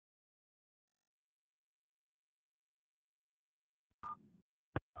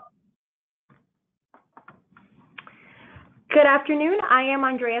Good afternoon. I am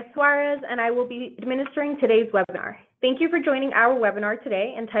Andrea Suarez, and I will be administering today's webinar. Thank you for joining our webinar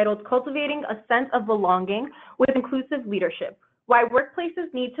today entitled Cultivating a Sense of Belonging with Inclusive Leadership, Why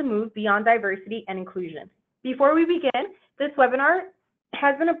Workplaces Need to Move Beyond Diversity and Inclusion. Before we begin, this webinar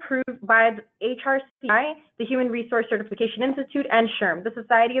has been approved by the HRCI, the Human Resource Certification Institute, and SHRM, the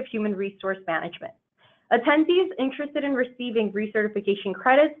Society of Human Resource Management. Attendees interested in receiving recertification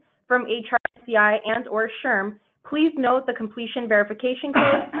credits from HRCI and/or SHRM, please note the completion verification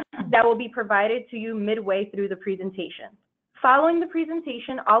code that will be provided to you midway through the presentation. Following the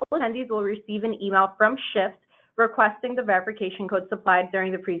presentation, all attendees will receive an email from Shift requesting the verification code supplied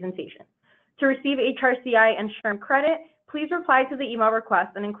during the presentation. To receive HRCI and SHRM credit, please reply to the email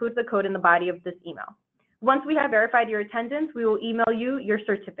request and include the code in the body of this email. Once we have verified your attendance, we will email you your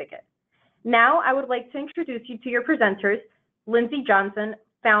certificate. Now, I would like to introduce you to your presenters, Lindsay Johnson,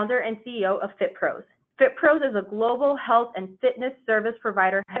 founder and CEO of FitPros. FitPros is a global health and fitness service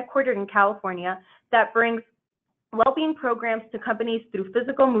provider headquartered in California that brings well-being programs to companies through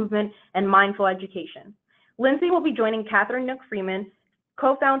physical movement and mindful education. Lindsay will be joining Katherin Nukk-Freeman,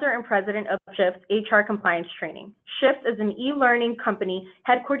 co-founder and president of Shift HR Compliance Training. Shift is an e-learning company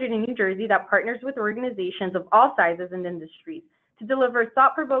headquartered in New Jersey that partners with organizations of all sizes and industries to deliver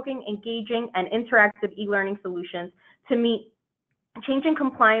thought-provoking, engaging, and interactive e-learning solutions to meet changing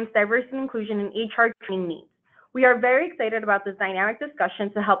compliance, diversity, and inclusion, and HR training needs. We are very excited about this dynamic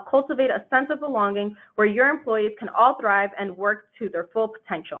discussion to help cultivate a sense of belonging where your employees can all thrive and work to their full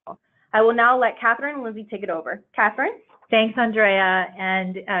potential. I will now let Katherin and Lindsay take it over. Katherin? Thanks, Andrea,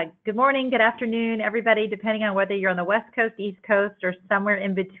 and good morning, good afternoon, everybody, depending on whether you're on the West Coast, East Coast, or somewhere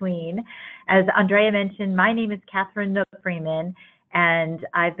in between. As Andrea mentioned, my name is Katherin Nukk-Freeman, and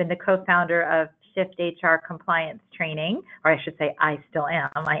I've been the co-founder of Shift HR Compliance Training, or I should say I still am.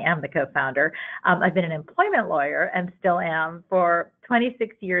 I am the co-founder. I've been an employment lawyer and still am for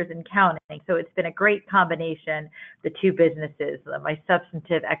 26 years and counting. So it's been a great combination, the two businesses, my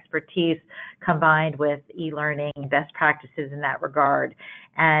substantive expertise combined with e-learning best practices in that regard.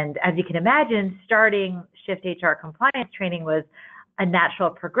 And as you can imagine, starting Shift HR Compliance Training was a natural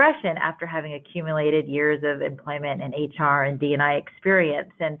progression after having accumulated years of employment and HR and D&I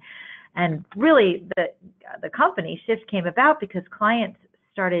experience. And really, the company Shift came about because clients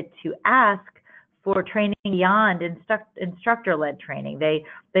started to ask for training beyond instructor-led training.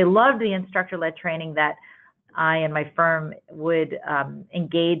 They loved the instructor-led training that I and my firm would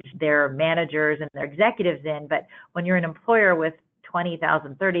engage their managers and their executives in. But when you're an employer with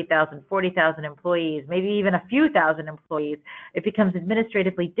 20,000, 30,000, 40,000 employees, maybe even a few thousand employees, it becomes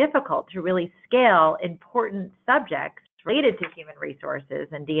administratively difficult to really scale important subjects related to human resources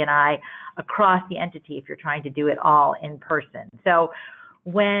and D&I across the entity if you're trying to do it all in person. So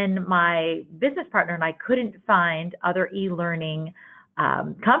when my business partner and I couldn't find other e-learning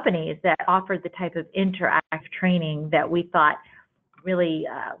companies that offered the type of interactive training that we thought really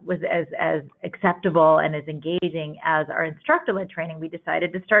was as acceptable and as engaging as our instructor-led training, we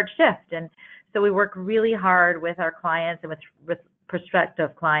decided to start Shift. And so we work really hard with our clients and with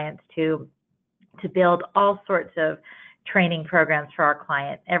prospective clients to build all sorts of training programs for our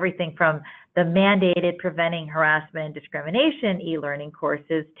client, everything from the mandated preventing harassment and discrimination e-learning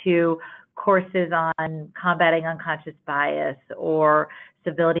courses to courses on combating unconscious bias or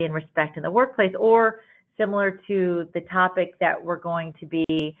civility and respect in the workplace, or similar to the topic that we're going to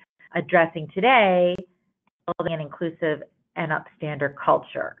be addressing today, building an inclusive and upstander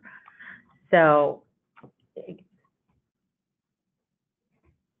culture. So,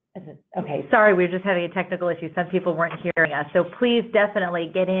 okay, sorry, we were just having a technical issue. Some people weren't hearing us. So please definitely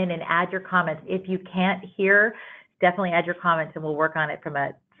get in and add your comments. If you can't hear, definitely add your comments and we'll work on it from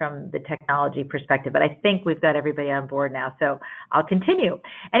the technology perspective. But I think we've got everybody on board now, so I'll continue.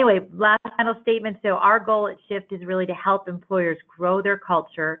 Anyway, last final statement. So our goal at Shift is really to help employers grow their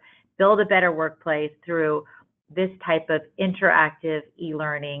culture, build a better workplace through this type of interactive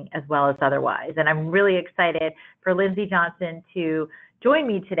e-learning as well as otherwise. And I'm really excited for Lindsay Johnson to join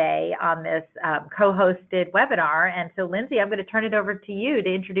me today on this co-hosted webinar. And so Lindsay, I'm going to turn it over to you to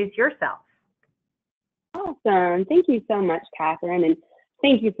introduce yourself. Awesome. Thank you so much, Katherin. And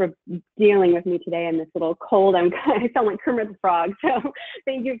thank you for dealing with me today in this little cold. I sound like Kermit the Frog. So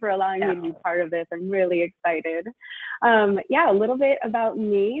thank you for allowing me to be part of this. I'm really excited. Yeah, a little bit about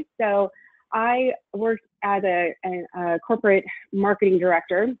me. So I worked as a corporate marketing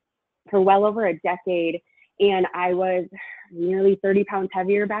director for well over a decade. And I was nearly 30 pounds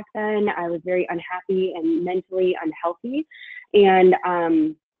heavier back then. I was very unhappy and mentally unhealthy. And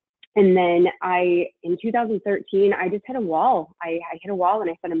then in 2013, I just hit a wall. I hit a wall and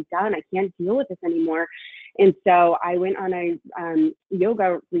I said, I'm done. I can't deal with this anymore. And so I went on a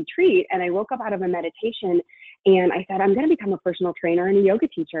yoga retreat, and I woke up out of a meditation, and I said, I'm going to become a personal trainer and a yoga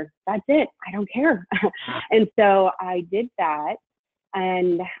teacher. That's it. I don't care. And so I did that.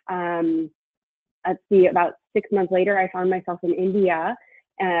 And let's see, about 6 months later, I found myself in India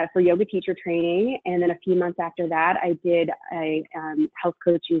for yoga teacher training. And then a few months after that, I did a health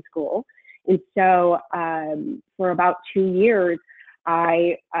coaching school. And so for about 2 years,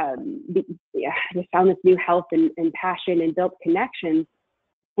 I just found this new health and passion and built connections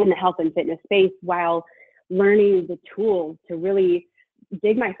in the health and fitness space while learning the tools to really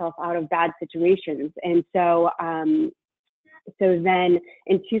dig myself out of bad situations. And so, so then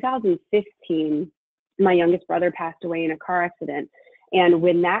in 2015, my youngest brother passed away in a car accident. And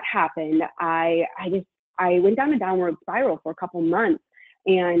when that happened, I went down a downward spiral for a couple months.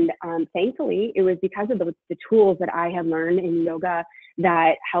 And thankfully, it was because of the tools that I had learned in yoga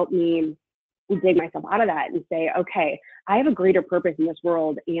that helped me dig myself out of that and say, okay, I have a greater purpose in this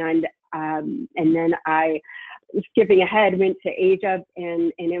world. And then I, skipping ahead, went to Asia,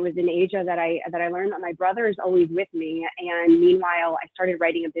 and it was in Asia that I learned that my brother is always with me. And meanwhile, I started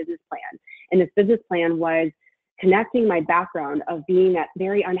writing a business plan. And this business plan was connecting my background of being that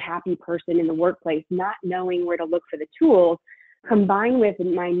very unhappy person in the workplace, not knowing where to look for the tools, combined with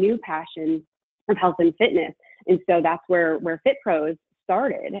my new passion of health and fitness. And so that's where FitPros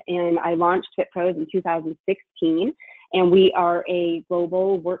started. And I launched FitPros in 2016. And we are a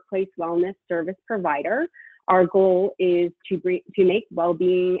global workplace wellness service provider. Our goal is to make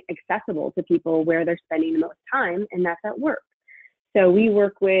well-being accessible to people where they're spending the most time, and that's at work. So we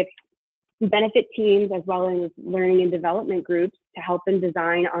work with benefit teams as well as learning and development groups to help them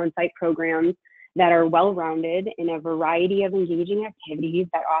design on-site programs that are well-rounded in a variety of engaging activities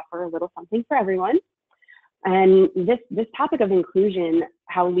that offer a little something for everyone. And this topic of inclusion,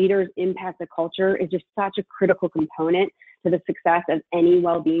 how leaders impact the culture, is just such a critical component to the success of any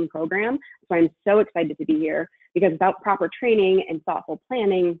well-being program. So I'm so excited to be here, because without proper training and thoughtful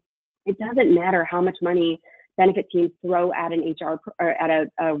planning, it doesn't matter how much money benefit teams throw at an HR or at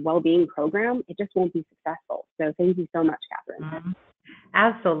a well-being program, it just won't be successful. So thank you so much, Katherin. Mm-hmm.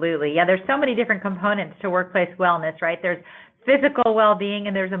 Absolutely. Yeah, there's so many different components to workplace wellness, right? There's physical well-being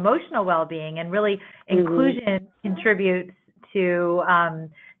and there's emotional well-being, and really inclusion contributes to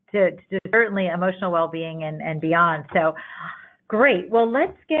certainly emotional well-being and beyond. So great. Well,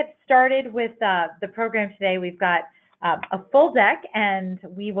 let's get started with the program today. We've got a full deck, and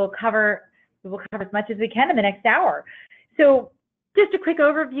we will cover as much as we can in the next hour. So just a quick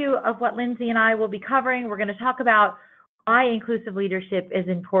overview of what Lindsay and I will be covering. We're going to talk about why inclusive leadership is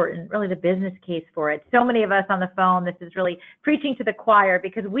important, really the business case for it. So many of us on the phone, this is really preaching to the choir,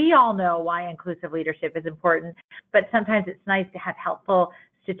 because we all know why inclusive leadership is important, but sometimes it's nice to have helpful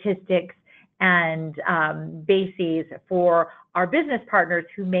statistics and bases for our business partners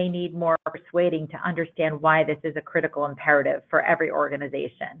who may need more persuading to understand why this is a critical imperative for every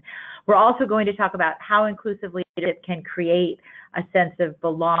organization. We're also going to talk about how inclusive leadership can create a sense of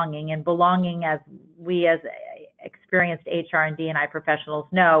belonging, and belonging, as we as experienced HR and D&I professionals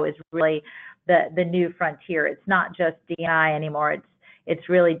know, is really the new frontier. It's not just D&I anymore. It's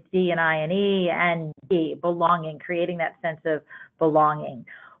really D&I and E and D, belonging, creating that sense of belonging.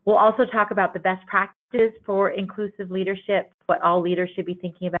 We'll also talk about the best practices for inclusive leadership, what all leaders should be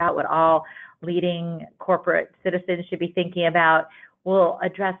thinking about, what all leading corporate citizens should be thinking about. We'll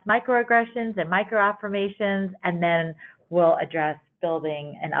address microaggressions and microaffirmations, and then we'll address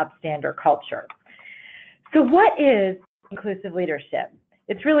building an upstander culture. So what is inclusive leadership?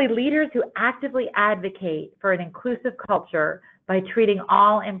 It's really leaders who actively advocate for an inclusive culture by treating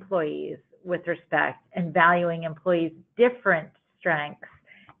all employees with respect and valuing employees' different strengths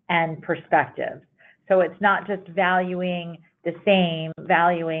and perspectives. So it's not just valuing the same,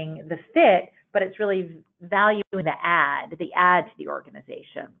 valuing the fit, but it's really valuing the add to the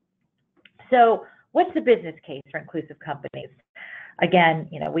organization. So what's the business case for inclusive companies? Again,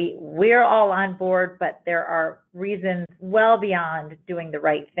 we're all on board, but there are reasons well beyond doing the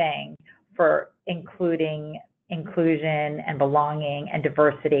right thing for inclusion and belonging and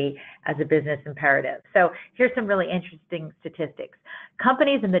diversity as a business imperative. So here's some really interesting statistics.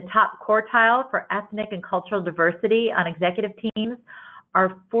 Companies in the top quartile for ethnic and cultural diversity on executive teams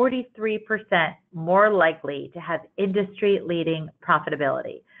are 43% more likely to have industry-leading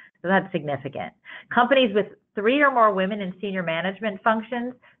profitability. So that's significant. Companies with 3 or more women in senior management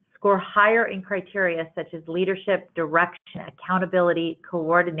functions score higher in criteria such as leadership, direction, accountability,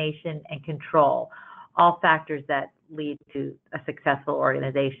 coordination, and control, all factors that lead to a successful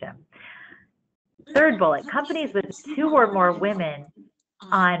organization. Third bullet, companies with 2 or more women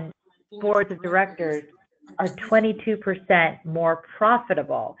on boards of directors are 22% more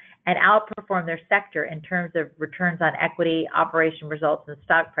profitable and outperform their sector in terms of returns on equity, operation results, and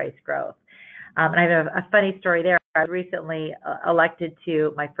stock price growth. And I have a funny story there. I was recently elected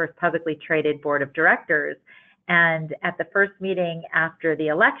to my first publicly traded board of directors. And at the first meeting after the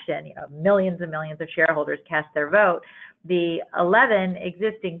election, millions and millions of shareholders cast their vote. The 11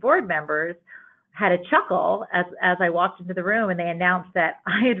 existing board members had a chuckle as I walked into the room, and they announced that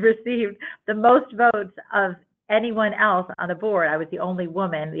I had received the most votes of anyone else on the board. I was the only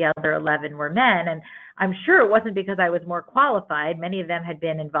woman. The other 11 were men. And I'm sure it wasn't because I was more qualified. Many of them had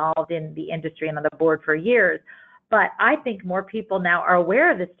been involved in the industry and on the board for years. But I think more people now are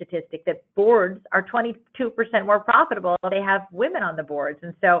aware of the statistic that boards are 22% more profitable if they have women on the boards.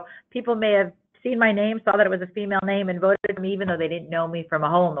 And so people may have seen my name, saw that it was a female name, and voted for me even though they didn't know me from a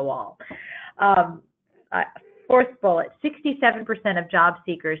hole in the wall. Fourth bullet, 67% of job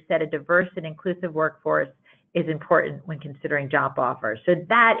seekers said a diverse and inclusive workforce is important when considering job offers. So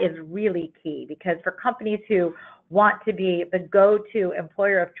that is really key, because for companies who want to be the go-to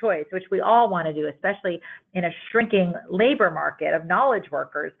employer of choice, which we all want to do, especially in a shrinking labor market of knowledge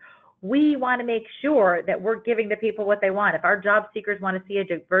workers, we want to make sure that we're giving the people what they want. If our job seekers want to see a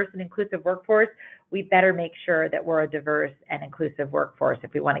diverse and inclusive workforce, we better make sure that we're a diverse and inclusive workforce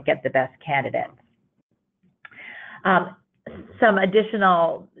if we want to get the best candidates. Some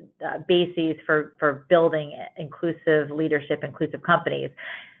additional bases for building inclusive leadership, inclusive companies.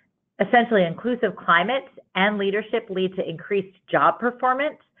 Essentially, inclusive climate and leadership lead to increased job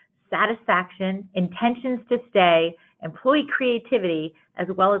performance, satisfaction, intentions to stay, employee creativity, as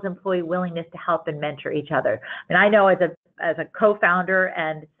well as employee willingness to help and mentor each other. And I know as a co-founder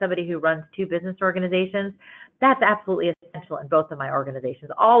and somebody who runs 2 business organizations, that's absolutely essential in both of my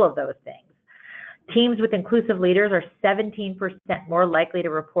organizations, all of those things. Teams with inclusive leaders are 17% more likely to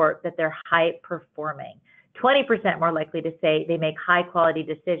report that they're high performing, 20% more likely to say they make high quality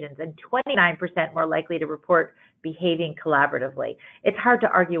decisions, and 29% more likely to report behaving collaboratively. It's hard to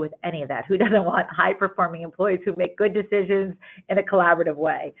argue with any of that. Who doesn't want high performing employees who make good decisions in a collaborative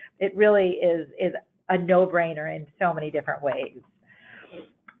way? It really is a no-brainer in so many different ways.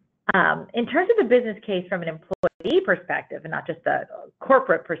 In terms of the business case from an employee perspective and not just a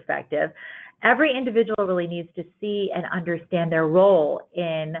corporate perspective, every individual really needs to see and understand their role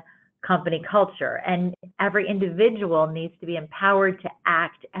in company culture, and every individual needs to be empowered to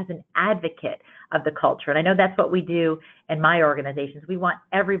act as an advocate of the culture. And I know that's what we do in my organizations. We want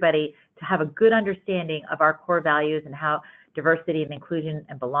everybody to have a good understanding of our core values and how diversity and inclusion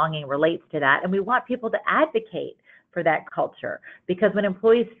and belonging relates to that. And we want people to advocate for that culture, because when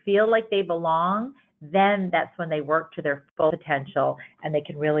employees feel like they belong, then that's when they work to their full potential and they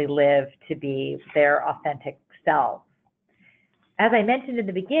can really live to be their authentic selves. As I mentioned in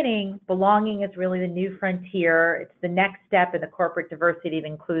the beginning, belonging is really the new frontier. It's the next step in the corporate diversity and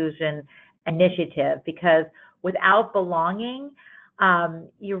inclusion initiative, because without belonging,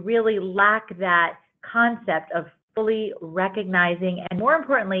 you really lack that concept of fully recognizing and, more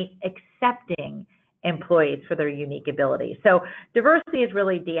importantly, accepting employees for their unique abilities. So diversity is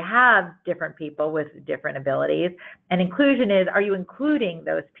really, do you have different people with different abilities? And inclusion is, are you including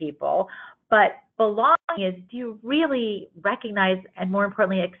those people? But belonging is, do you really recognize and, more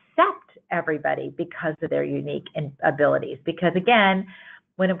importantly, accept everybody because of their unique abilities? Because again,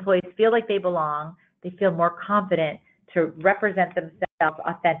 when employees feel like they belong, they feel more confident to represent themselves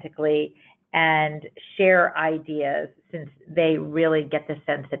authentically and share ideas, since they really get the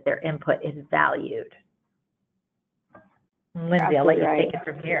sense that their input is valued. Lindsay, I'll let you take it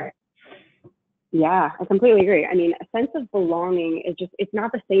from here. Yeah, I completely agree. I mean, a sense of belonging is just, it's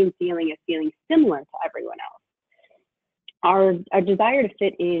not the same feeling as feeling similar to everyone else. Our desire to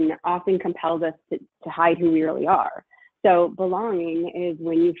fit in often compels us to hide who we really are. So belonging is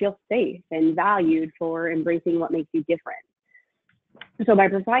when you feel safe and valued for embracing what makes you different. So by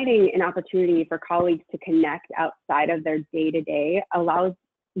providing an opportunity for colleagues to connect outside of their day-to-day allows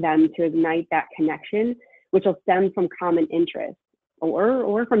them to ignite that connection, which will stem from common interests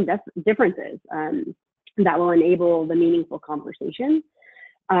or from differences that will enable the meaningful conversation.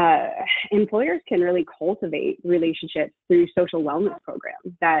 Employers can really cultivate relationships through social wellness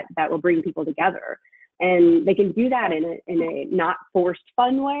programs that will bring people together. And they can do that in a not forced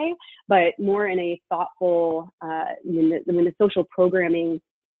fun way, but more in a thoughtful, in the social programming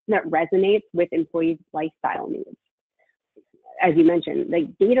that resonates with employees' lifestyle needs. As you mentioned, like,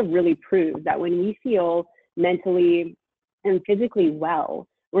 data really proves that when we feel mentally and physically well,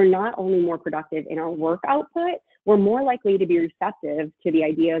 we're not only more productive in our work output, we're more likely to be receptive to the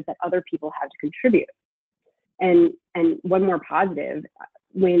ideas that other people have to contribute. And one more positive,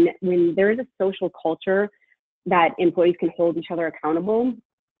 when there is a social culture that employees can hold each other accountable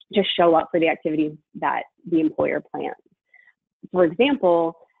to show up for the activities that the employer plans. For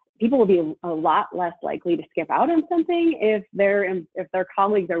example, people will be a lot less likely to skip out on something if their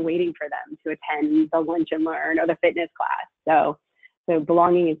colleagues are waiting for them to attend the lunch and learn or the fitness class. So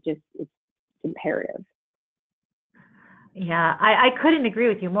belonging is it's imperative. Yeah, I couldn't agree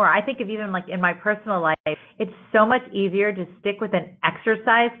with you more. I think of even like in my personal life, it's so much easier to stick with an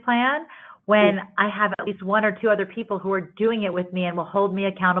exercise plan when I have at least one or two other people who are doing it with me and will hold me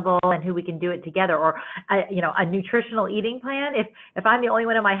accountable and who we can do it together. Or, a nutritional eating plan. If I'm the only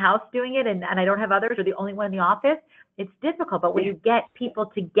one in my house doing it and I don't have others, or the only one in the office, it's difficult. But when you get people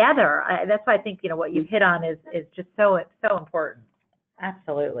together, that's why I think, what you've hit on is just so important.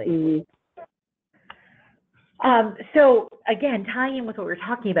 Absolutely. Mm-hmm. So again, tying in with what we were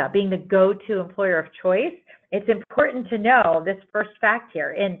talking about, being the go-to employer of choice, it's important to know this first fact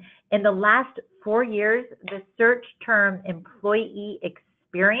here. In the last 4 years, the search term employee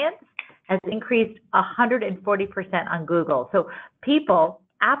experience has increased 140% on Google. So people,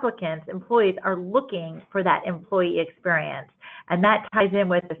 applicants, employees are looking for that employee experience. And that ties in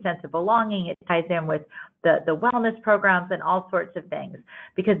with a sense of belonging. It ties in with the wellness programs and all sorts of things.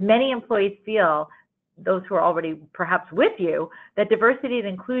 Because many employees feel, those who are already perhaps with you, that diversity and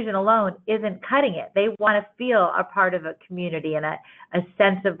inclusion alone isn't cutting it. They want to feel a part of a community and a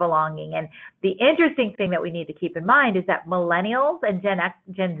sense of belonging. And the interesting thing that we need to keep in mind is that millennials and Gen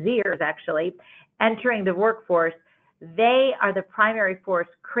Zers actually entering the workforce, they are the primary force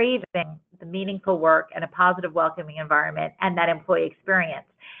craving the meaningful work and a positive, welcoming environment and that employee experience.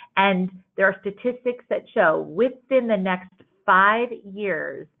 And there are statistics that show within the next 5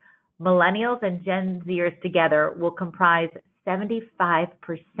 years, millennials and Gen Zers together will comprise 75%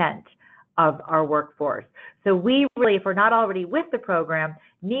 of our workforce. So we really, if we're not already with the program,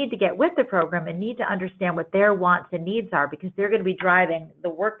 need to get with the program and need to understand what their wants and needs are, because they're going to be driving the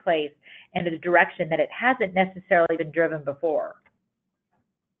workplace in a direction that it hasn't necessarily been driven before.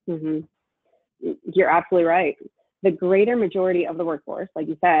 Mm-hmm. You're absolutely right. The greater majority of the workforce, like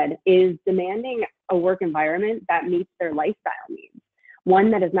you said, is demanding a work environment that meets their lifestyle needs.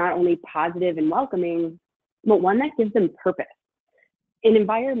 One that is not only positive and welcoming, but one that gives them purpose. An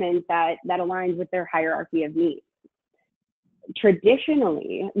environment that aligns with their hierarchy of needs.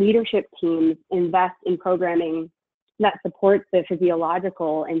 Traditionally, leadership teams invest in programming that supports the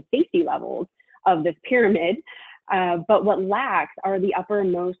physiological and safety levels of this pyramid, but what lacks are the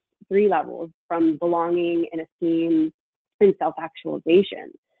uppermost 3 levels, from belonging and esteem and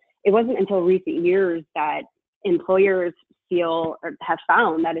self-actualization. It wasn't until recent years that employers feel or have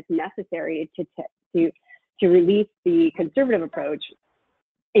found that it's necessary to release the conservative approach,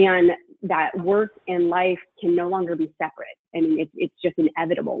 and that work and life can no longer be separate. I mean, it's just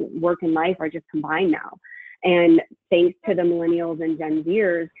inevitable. Work and life are just combined now. And thanks to the millennials and Gen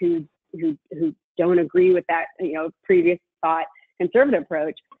Zers who don't agree with that, previous thought conservative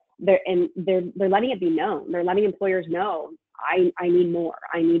approach, they're letting it be known. They're letting employers know, I need more.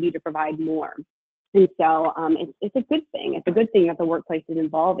 I need you to provide more. And so it's a good thing. It's a good thing that the workplace is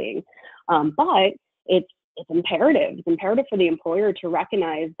evolving, but it's imperative. It's imperative for the employer to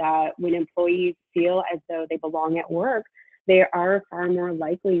recognize that when employees feel as though they belong at work, they are far more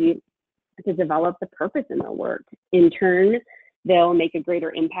likely to develop the purpose in their work. In turn, they'll make a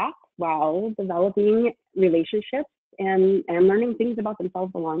greater impact while developing relationships and learning things about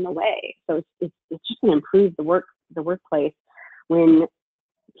themselves along the way. So it's just going to improve the workplace when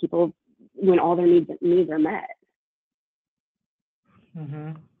all their needs are met.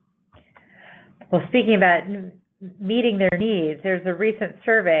 Mm-hmm. Well, speaking about meeting their needs, there's a recent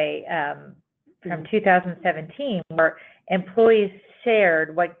survey from 2017 where employees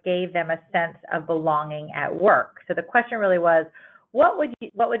shared what gave them a sense of belonging at work. So the question really was, what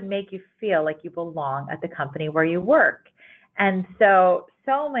would make you feel like you belong at the company where you work? And so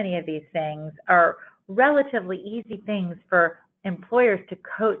many of these things are relatively easy things for employers to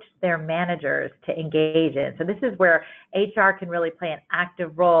coach their managers to engage in. So this is where HR can really play an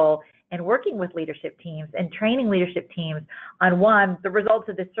active role in working with leadership teams and training leadership teams on, one, the results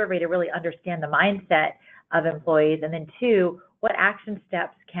of this survey to really understand the mindset of employees, and then 2, what action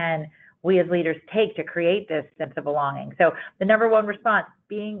steps can we as leaders take to create this sense of belonging. So the number 1 response,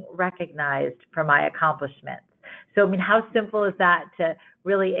 being recognized for my accomplishments. So, how simple is that to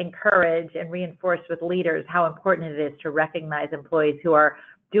really encourage and reinforce with leaders how important it is to recognize employees who are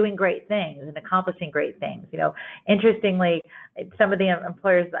doing great things and accomplishing great things. Interestingly, some of the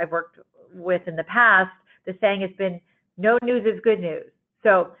employers I've worked with in the past, the saying has been, no news is good news.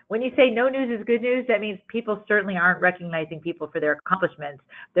 So when you say no news is good news, that means people certainly aren't recognizing people for their accomplishments.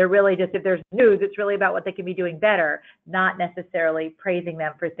 They're really just, if there's news, it's really about what they can be doing better, not necessarily praising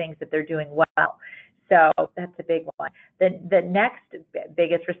them for things that they're doing well. So that's a big one. The next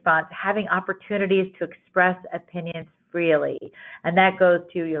biggest response, having opportunities to express opinions freely. And that goes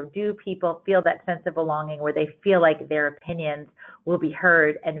to, do people feel that sense of belonging where they feel like their opinions will be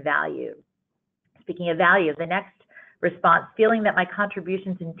heard and valued? Speaking of value, the next response, feeling that my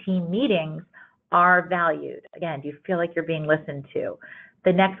contributions in team meetings are valued. Again, do you feel like you're being listened to?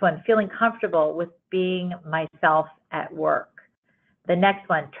 The next one, feeling comfortable with being myself at work. The next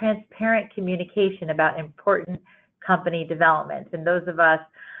one, transparent communication about important company developments. And those of us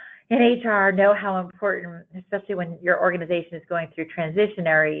in HR know how important, especially when your organization is going through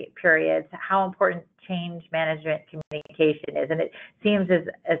transitionary periods, how important change management communication is. And it seems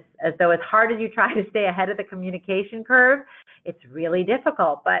as though as hard as you try to stay ahead of the communication curve, it's really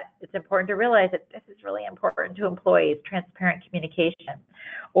difficult, but it's important to realize that this is really important to employees, transparent communication.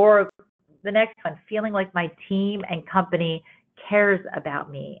 Or the next one, feeling like my team and company cares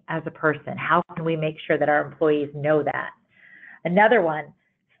about me as a person. How can we make sure that our employees know that? Another one,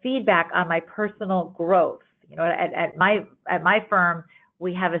 feedback on my personal growth. At my firm,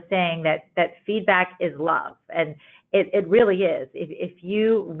 we have a saying that feedback is love, and it really is. If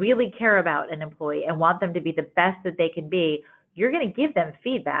you really care about an employee and want them to be the best that they can be, you're going to give them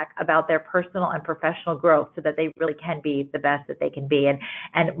feedback about their personal and professional growth so that they really can be the best that they can be. And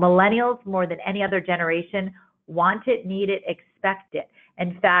millennials, more than any other generation, want it, need it, expect it.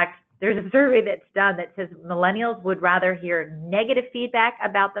 In fact, there's a survey that's done that says millennials would rather hear negative feedback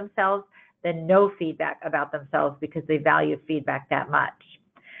about themselves than no feedback about themselves because they value feedback that much.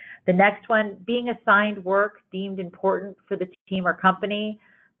 The next one, being assigned work deemed important for the team or company.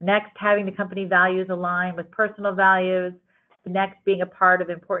 Next, having the company values align with personal values. The next, being a part of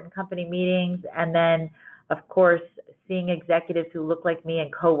important company meetings. And then, of course, seeing executives who look like me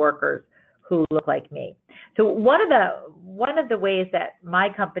and coworkers who look like me. So one of the ways that my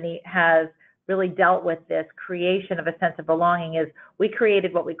company has really dealt with this creation of a sense of belonging is we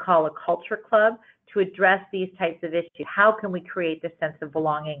created what we call a culture club to address these types of issues. How can we create this sense of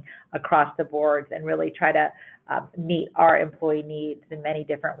belonging across the boards and really try to meet our employee needs in many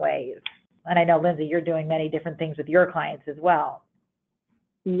different ways? And I know, Lindsay, you're doing many different things with your clients as well.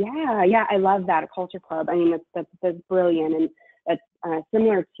 Yeah, I love that, a culture club. I mean, that's brilliant. And that's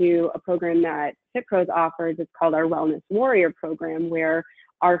similar to a program that FitPros offers. It's called our Wellness Warrior program, where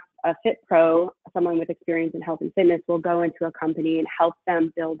a FitPro, someone with experience in health and fitness, will go into a company and help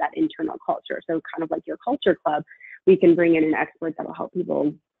them build that internal culture. So kind of like your culture club, we can bring in an expert that will help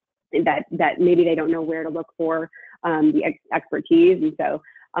people that maybe they don't know where to look for the expertise. And so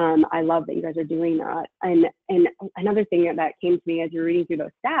I love that you guys are doing that. And another thing that came to me as you're reading through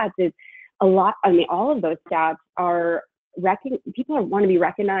those stats is all of those stats are people want to be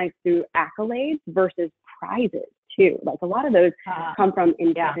recognized through accolades versus prizes too. Like a lot of those come from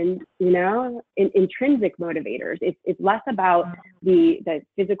intrinsic motivators. It's less about the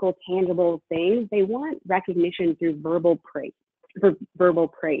physical, tangible things. They want recognition through verbal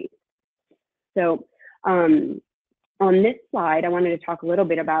praise. So on this slide, I wanted to talk a little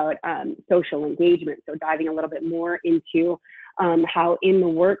bit about social engagement. So diving a little bit more into how in the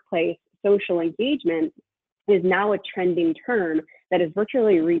workplace, social engagement is now a trending term that has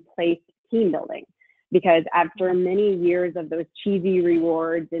virtually replaced team building, because after many years of those cheesy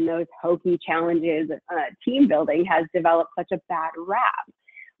rewards and those hokey challenges, team building has developed such a bad rap.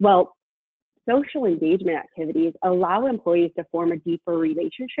 Well, social engagement activities allow employees to form a deeper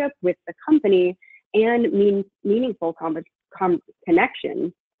relationship with the company and meaningful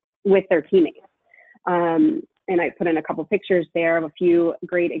connection with their teammates. And I put in a couple pictures there of a few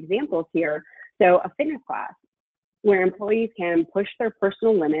great examples here. So a fitness class where employees can push their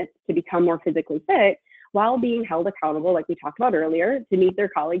personal limits to become more physically fit while being held accountable, like we talked about earlier, to meet their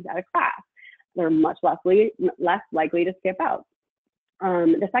colleagues at a class. They're much less likely to skip out.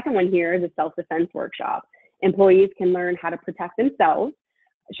 The second one here is a self-defense workshop. Employees can learn how to protect themselves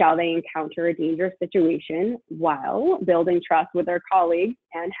shall they encounter a dangerous situation while building trust with their colleagues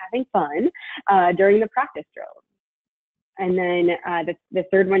and having fun during the practice drills. And then the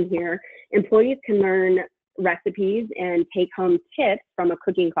third one here, employees can learn recipes and take home tips from a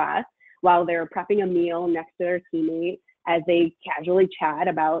cooking class while they're prepping a meal next to their teammate. As they casually chat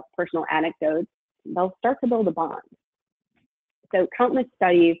about personal anecdotes, they'll start to build a bond. So countless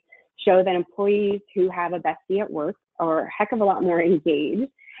studies show that employees who have a bestie at work are a heck of a lot more engaged,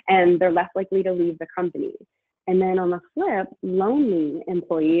 and they're less likely to leave the company. And then on the flip, lonely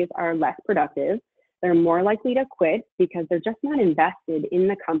employees are less productive, They're more likely to quit because they're just not invested in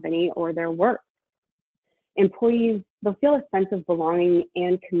the company or their work. Employees, they'll feel a sense of belonging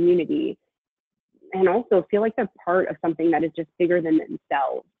and community, and also feel like they're part of something that is just bigger than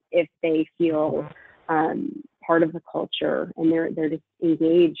themselves if they feel part of the culture and they're just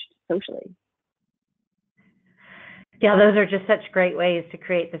engaged socially. Yeah, those are just such great ways to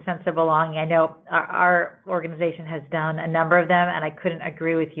create the sense of belonging. I know our organization has done a number of them, and I couldn't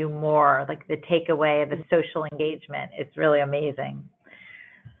agree with you more. Like the takeaway of the social engagement is really amazing.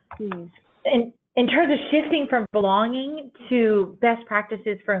 In terms of shifting from belonging to best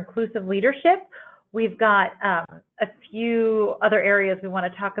practices for inclusive leadership, we've got a few other areas we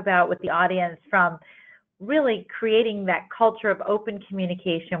want to talk about with the audience, from really creating that culture of open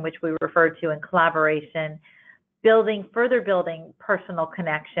communication, which we refer to in collaboration, further building personal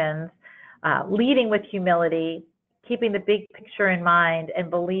connections, leading with humility, keeping the big picture in mind,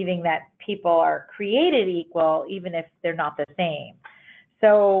 and believing that people are created equal even if they're not the same.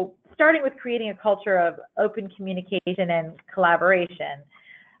 So starting with creating a culture of open communication and collaboration,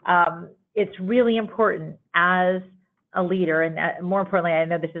 it's really important as a leader, and more importantly, I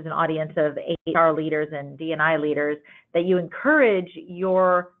know this is an audience of HR leaders and D&I leaders, that you encourage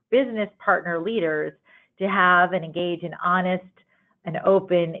your business partner leaders to have and engage in honest and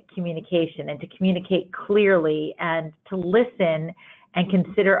open communication, and to communicate clearly, and to listen and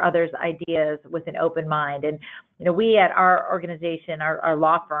consider others' ideas with an open mind. And we at our organization, our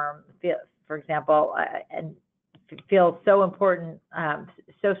law firm, for example, and feel so important,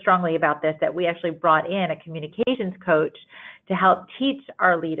 so strongly about this, that we actually brought in a communications coach to help teach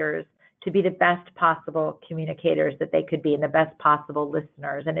our leaders to be the best possible communicators that they could be, and the best possible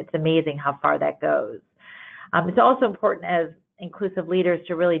listeners. And it's amazing how far that goes. It's also important as inclusive leaders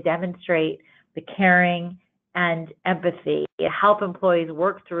to really demonstrate the caring and empathy, help employees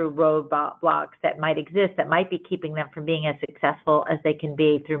work through roadblocks that might exist, that might be keeping them from being as successful as they can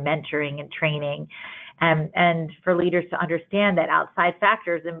be, through mentoring and training, and for leaders to understand that outside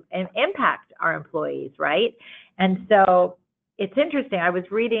factors impact our employees, right? And so it's interesting. I was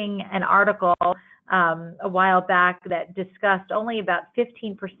reading an article a while back that discussed only about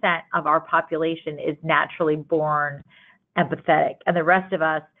 15% of our population is naturally born empathetic, and the rest of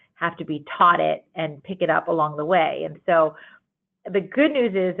us have to be taught it and pick it up along the way. And so the good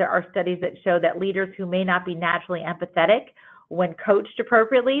news is there are studies that show that leaders who may not be naturally empathetic, when coached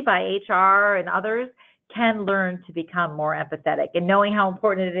appropriately by HR and others, can learn to become more empathetic. And knowing how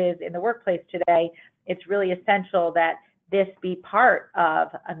important it is in the workplace today, it's really essential that this be part of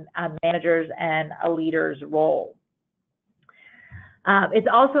a manager's and a leader's role. It's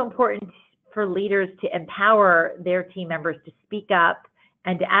also important for leaders to empower their team members to speak up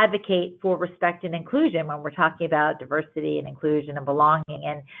and to advocate for respect and inclusion when we're talking about diversity and inclusion and belonging,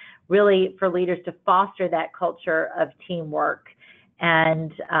 and really for leaders to foster that culture of teamwork,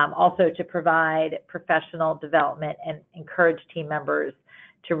 and also to provide professional development and encourage team members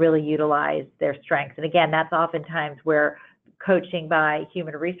to really utilize their strengths. And again, that's oftentimes where coaching by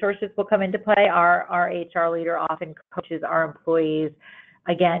human resources will come into play. Our HR leader often coaches our employees,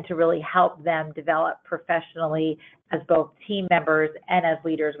 again, to really help them develop professionally as both team members and as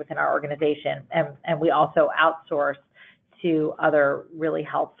leaders within our organization. And we also outsource to other really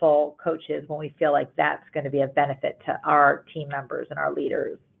helpful coaches when we feel like that's going to be a benefit to our team members and our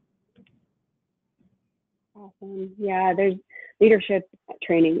leaders. Awesome. Yeah, there's leadership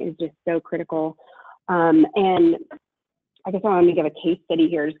training is just so critical. And I guess I want to give a case study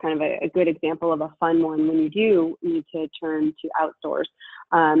here, just kind of a good example of a fun one when you do need to turn to outsource,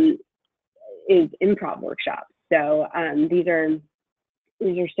 is improv workshops. So these are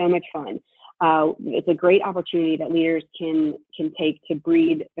so much fun. It's a great opportunity that leaders can take to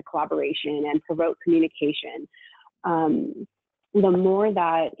breed the collaboration and promote communication. The more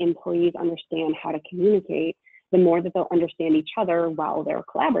that employees understand how to communicate, the more that they'll understand each other while they're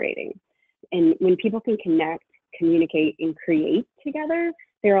collaborating. And when people can connect, communicate, and create together,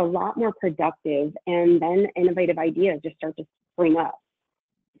 they're a lot more productive, and then innovative ideas just start to spring up.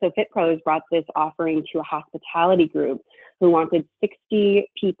 So FitPros brought this offering to a hospitality group who wanted 60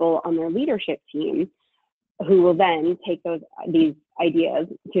 people on their leadership team, who will then take these ideas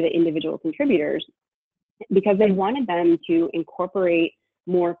to the individual contributors, because they wanted them to incorporate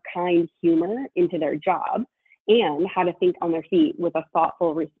more kind humor into their job and how to think on their feet with a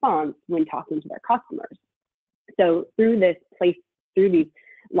thoughtful response when talking to their customers. So through these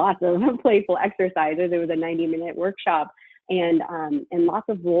lots of playful exercises, it was a 90-minute workshop, and lots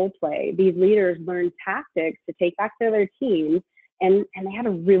of role play. These leaders learned tactics to take back to their teams and they had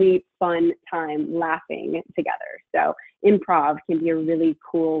a really fun time laughing together. So improv can be a really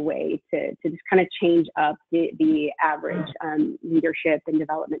cool way to just kind of change up the average leadership and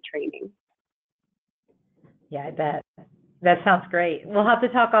development training. Yeah, I bet. That sounds great. We'll have to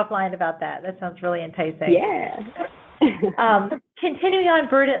talk offline about that. That sounds really enticing. Yeah. Continuing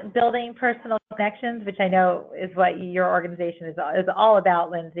on building personal connections, which I know is what your organization is all about,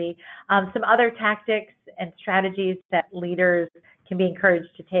 Lindsay. Some other tactics and strategies that leaders can be encouraged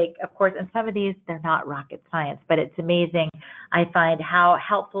to take, of course, and some of these, they're not rocket science, but it's amazing, I find, how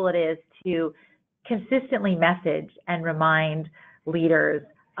helpful it is to consistently message and remind leaders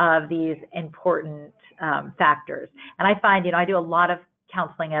of these important factors. And I find, I do a lot of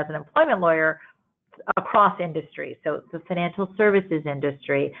counseling as an employment lawyer across industries. So the financial services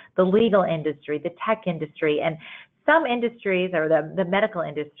industry, the legal industry, the tech industry, and some industries, or the medical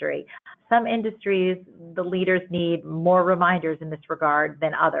industry, some industries, the leaders need more reminders in this regard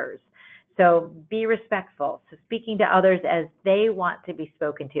than others. So be respectful. So speaking to others as they want to be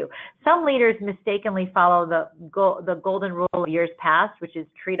spoken to. Some leaders mistakenly follow the golden rule of years past, which is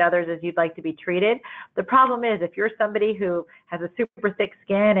treat others as you'd like to be treated. The problem is, if you're somebody who has a super thick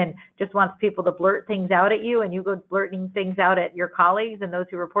skin and just wants people to blurt things out at you, and you go blurting things out at your colleagues and those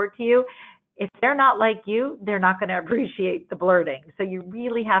who report to you, if they're not like you, they're not going to appreciate the blurting. So you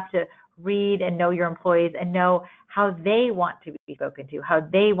really have to read and know your employees and know how they want to be spoken to, how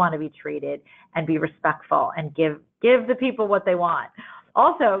they want to be treated, and be respectful and give the people what they want.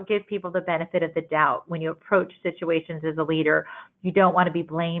 Also, give people the benefit of the doubt. When you approach situations as a leader, you don't want to be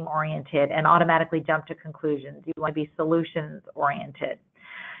blame-oriented and automatically jump to conclusions. You want to be solutions-oriented.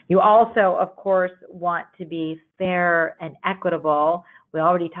 You also, of course, want to be fair and equitable. We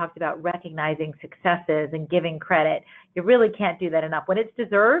already talked about recognizing successes and giving credit. You really can't do that enough. When it's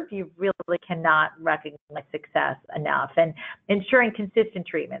deserved, you really cannot recognize success enough. And ensuring consistent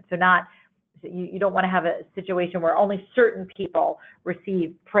treatment. So you don't want to have a situation where only certain people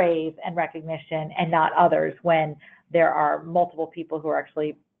receive praise and recognition and not others, when there are multiple people who are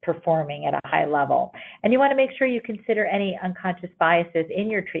actually performing at a high level. And you want to make sure you consider any unconscious biases in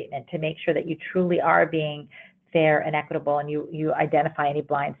your treatment to make sure that you truly are being fair and equitable, and you identify any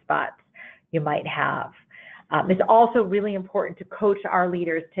blind spots you might have. It's also really important to coach our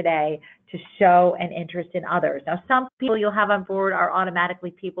leaders today to show an interest in others. Now, some people you'll have on board are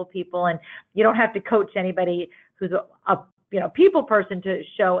automatically people, and you don't have to coach anybody who's a people person to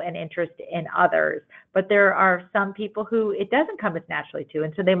show an interest in others. But there are some people who it doesn't come as naturally to,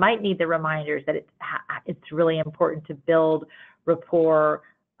 and so they might need the reminders that it's really important to build rapport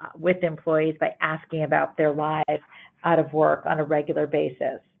with employees by asking about their lives out of work on a regular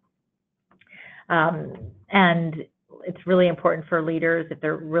basis. And it's really important for leaders, if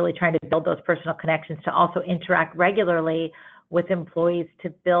they're really trying to build those personal connections, to also interact regularly with employees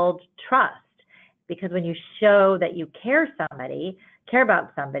to build trust. Because when you show that you care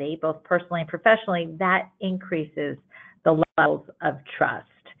about somebody, both personally and professionally, that increases the levels of trust.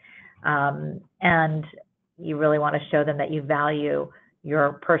 And you really want to show them that you value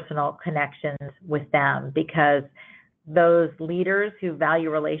your personal connections with them, because those leaders who value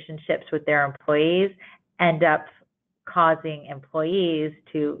relationships with their employees end up causing employees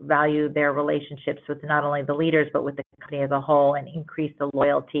to value their relationships with not only the leaders, but with the company as a whole, and increase the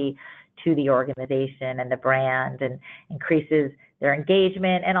loyalty to the organization and the brand, and increases their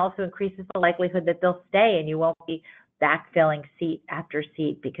engagement, and also increases the likelihood that they'll stay, and you won't be backfilling seat after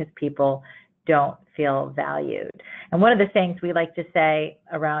seat because people don't feel valued. And one of the things we like to say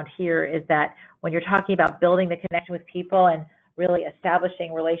around here is that when you're talking about building the connection with people and really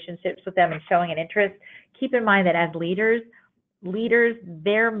establishing relationships with them and showing an interest, keep in mind that as leaders,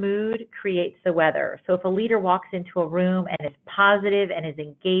 their mood creates the weather. So if a leader walks into a room and is positive and is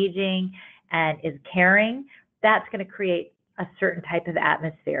engaging and is caring, that's going to create a certain type of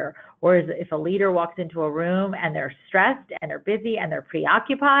atmosphere. Whereas if a leader walks into a room and they're stressed and they're busy and they're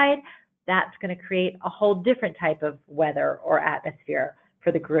preoccupied, that's going to create a whole different type of weather or atmosphere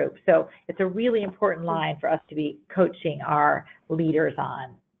for the group. So it's a really important line for us to be coaching our leaders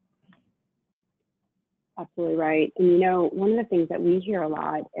on. Absolutely right. And one of the things that we hear a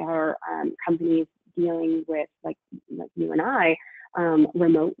lot are companies dealing with, like you and I,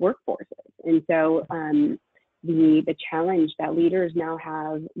 remote workforces. And so the challenge that leaders now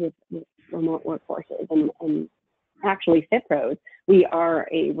have with remote workforces, and actually FitPros, we are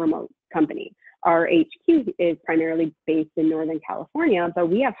a remote company. Our HQ is primarily based in Northern California, but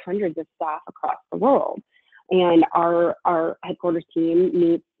we have hundreds of staff across the world. And our headquarters team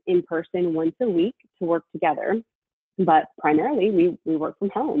meets in person once a week to work together, but primarily we work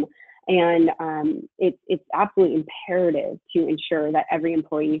from home. And it's absolutely imperative to ensure that every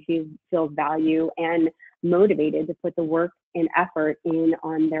employee feels value and motivated to put the work and effort in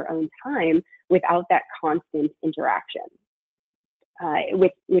on their own time without that constant interaction.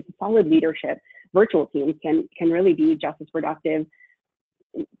 With solid leadership, virtual teams can really be just as productive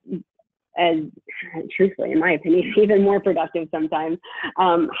as, truthfully, in my opinion, even more productive sometimes.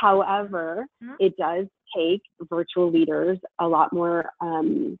 However, it does take virtual leaders a lot more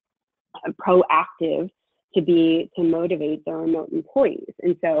proactive to motivate their remote employees.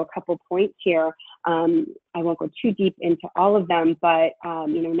 And so a couple points here, I won't go too deep into all of them, but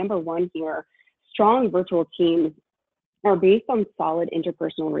number one here, strong virtual teams are based on solid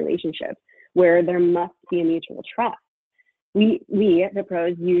interpersonal relationships where there must be a mutual trust. We at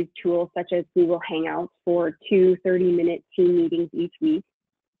FitPros use tools such as Google Hangouts for 2 30-minute team meetings each week.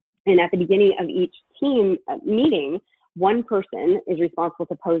 And at the beginning of each team meeting, one person is responsible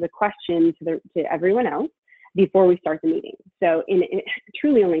to pose a question to everyone else before we start the meeting. So it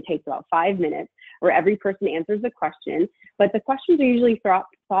truly only takes about 5 minutes where every person answers the question, but the questions are usually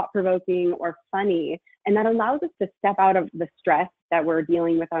thought-provoking or funny, and that allows us to step out of the stress that we're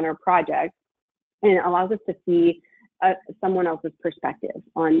dealing with on our project, and it allows us to see someone else's perspective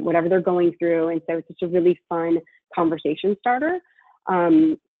on whatever they're going through. And so it's just a really fun conversation starter.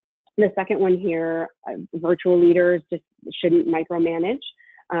 The second one here, virtual leaders just shouldn't micromanage,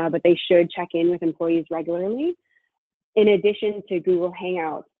 but they should check in with employees regularly. In addition to Google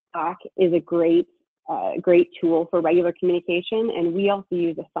Hangouts, Slack is a great tool for regular communication, and we also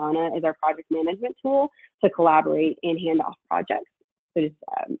use Asana as our project management tool to collaborate and hand off projects. So just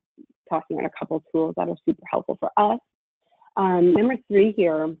talking about a couple tools that are super helpful for us. Number 3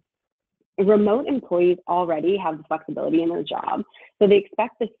 here, remote employees already have the flexibility in their job, so they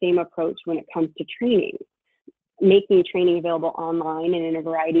expect the same approach when it comes to training. Making training available online and in a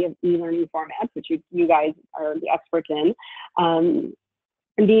variety of e-learning formats, which you guys are the experts in.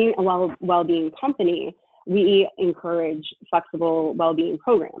 And being a well-being company, we encourage flexible well-being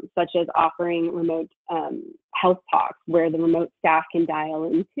programs, such as offering remote health talks where the remote staff can dial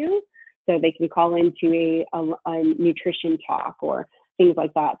into, so they can call into a nutrition talk or things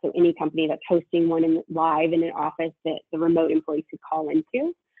like that. So any company that's hosting one live in an office that the remote employees could call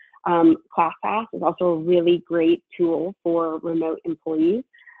into. ClassPass is also a really great tool for remote employees.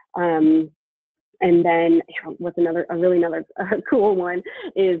 And then what's another cool one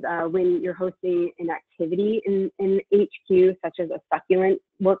is when you're hosting an activity in HQ, such as a succulent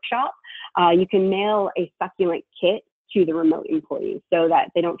workshop, you can mail a succulent kit to the remote employees so that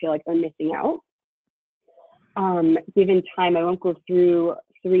they don't feel like they're missing out. Given time, I won't go through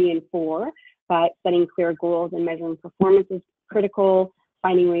 3 and 4, but setting clear goals and measuring performance is critical,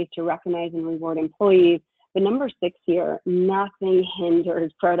 finding ways to recognize and reward employees. But number 6 here, nothing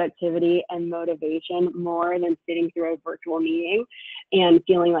hinders productivity and motivation more than sitting through a virtual meeting and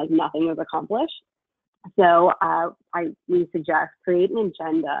feeling like nothing was accomplished. So we suggest create an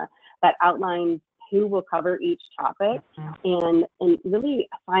agenda that outlines who will cover each topic and really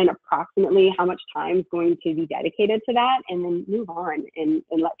assign approximately how much time is going to be dedicated to that, and then move on and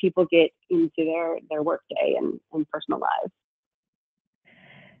let people get into their work day and personal lives.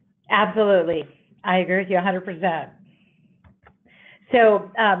 Absolutely. I agree with you 100%. So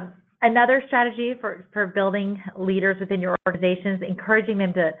another strategy for building leaders within your organizations, encouraging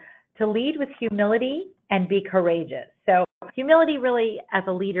them to lead with humility and be courageous. So humility really as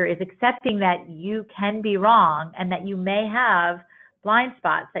a leader is accepting that you can be wrong and that you may have blind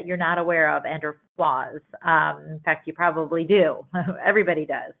spots that you're not aware of and or flaws. In fact, you probably do. Everybody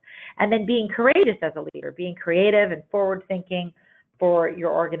does. And then being courageous as a leader, being creative and forward thinking for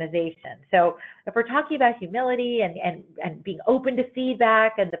your organization. So if we're talking about humility and being open to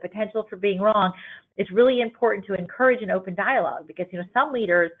feedback and the potential for being wrong, it's really important to encourage an open dialogue, because some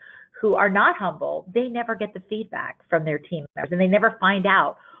leaders who are not humble, they never get the feedback from their team members, and they never find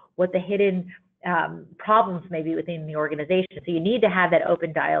out what the hidden problems may be within the organization. So you need to have that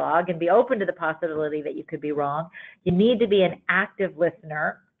open dialogue and be open to the possibility that you could be wrong. You need to be an active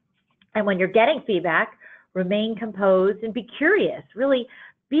listener. And when you're getting feedback, remain composed and be curious. Really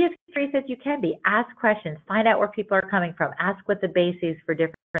be as curious as you can be. Ask questions, find out where people are coming from, ask what the bases for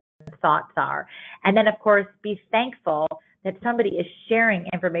different thoughts are. And then, of course, be thankful that somebody is sharing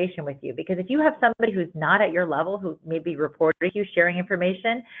information with you. Because if you have somebody who's not at your level, who may be reporting you sharing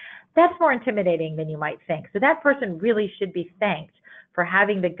information, that's more intimidating than you might think. So that person really should be thanked for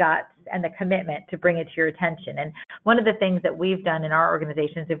having the guts and the commitment to bring it to your attention. And one of the things that we've done in our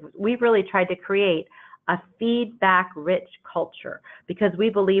organizations is we've really tried to create a feedback-rich culture, because we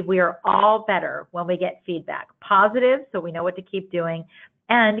believe we are all better when we get feedback. Positive, so we know what to keep doing,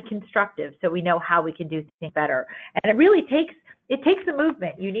 and constructive, so we know how we can do things better. And it really takes a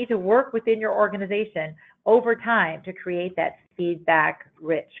movement. You need to work within your organization over time to create that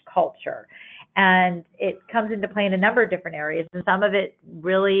feedback-rich culture. And it comes into play in a number of different areas, and some of it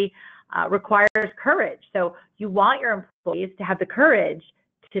really requires courage. So you want your employees to have the courage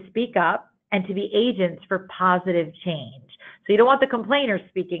to speak up and to be agents for positive change. So you don't want the complainers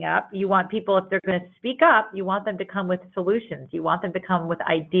speaking up. You want people, if they're going to speak up, you want them to come with solutions. You want them to come with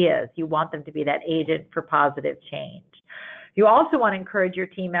ideas. You want them to be that agent for positive change. You also want to encourage your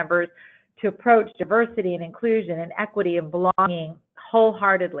team members to approach diversity and inclusion and equity and belonging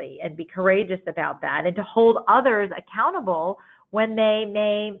wholeheartedly and be courageous about that, and to hold others accountable when they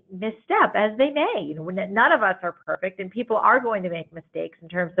may misstep, as they may. None of us are perfect, and people are going to make mistakes in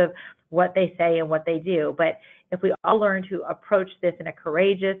terms of what they say and what they do. But if we all learn to approach this in a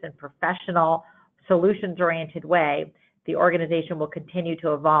courageous and professional, solutions-oriented way, the organization will continue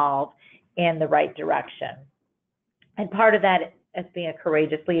to evolve in the right direction. And part of that, as being a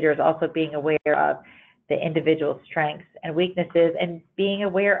courageous leader, is also being aware of the individual's strengths and weaknesses, and being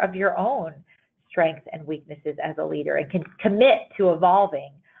aware of your own strengths and weaknesses as a leader, and can commit to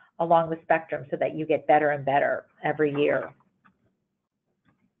evolving along the spectrum so that you get better and better every year.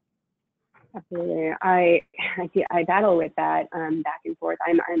 Absolutely. I battle with that back and forth.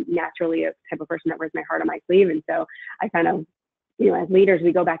 I'm naturally a type of person that wears my heart on my sleeve. And so I kind of, as leaders,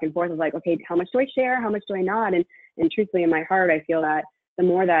 we go back and forth of like, okay, how much do I share? How much do I not? And truthfully, in my heart, I feel that the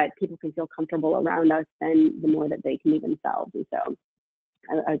more that people can feel comfortable around us, then the more that they can be themselves. And so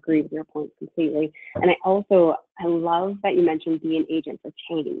I agree with your point completely. And I love that you mentioned being an agent for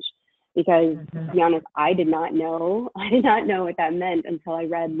change, because to be honest, I did not know what that meant until I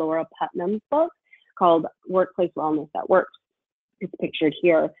read Laura Putnam's book called Workplace Wellness at Work. It's pictured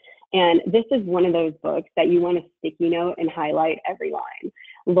here. And this is one of those books that you want to sticky note and highlight every line.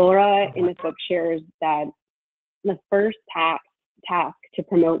 Laura in this book shares that the first task to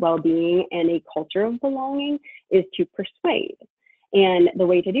promote well-being and a culture of belonging is to persuade. And the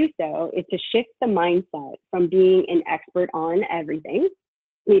way to do so is to shift the mindset from being an expert on everything.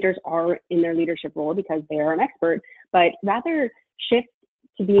 Leaders are in their leadership role because they are an expert, but rather shift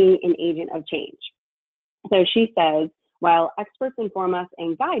to being an agent of change. So she says, while experts inform us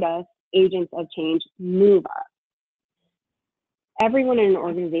and guide us, agents of change move us. Everyone in an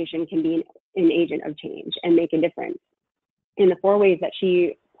organization can be an agent of change and make a difference. And the 4 ways that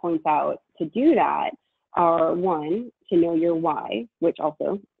she points out to do that are: 1, to know your why, which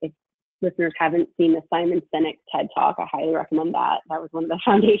also, if listeners haven't seen the Simon Sinek TED Talk, I highly recommend that. That was one of the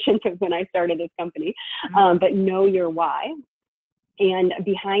foundations of when I started this company. But know your why. And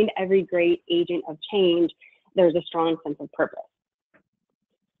behind every great agent of change, there's a strong sense of purpose.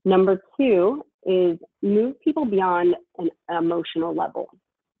 Number 2 is move people beyond an emotional level.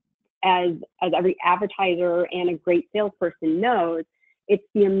 As every advertiser and a great salesperson knows, it's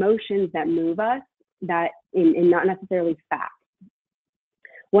the emotions that move us, that and not necessarily facts.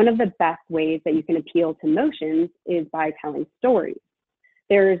 One of the best ways that you can appeal to emotions is by telling stories.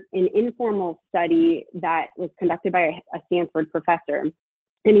 There's an informal study that was conducted by a Stanford professor,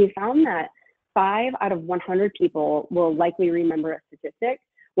 and he found that 5 out of 100 people will likely remember a statistic,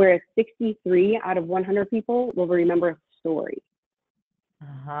 whereas 63 out of 100 people will remember a story.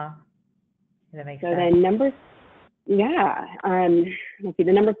 That makes sense. Then let's see,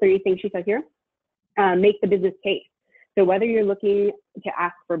 the number 3 thing she says here, make the business case. So whether you're looking to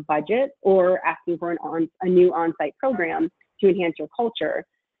ask for budget or asking for a new on-site program to enhance your culture,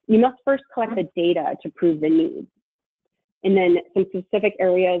 you must first collect the data to prove the need. And then some specific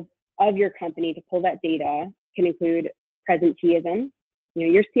areas of your company to pull that data can include presenteeism.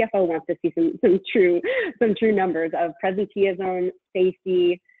 Your CFO wants to see some true numbers of presenteeism,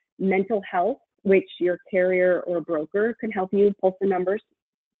 safety, mental health, which your carrier or broker can help you pull some numbers,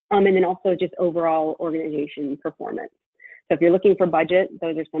 and then also just overall organization performance. So if you're looking for budget,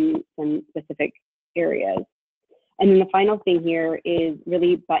 those are some specific areas. And then the final thing here is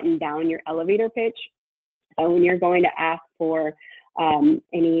really button down your elevator pitch. So when you're going to ask for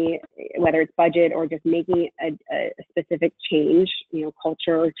any, whether it's budget or just making a specific change,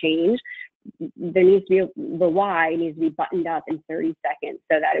 culture change, there needs to be, the why needs to be buttoned up in 30 seconds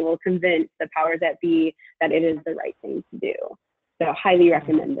so that it will convince the powers that be that it is the right thing to do. So I highly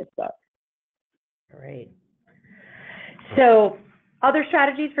recommend this book. Great. So other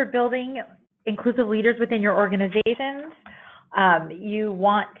strategies for building inclusive leaders within your organizations. You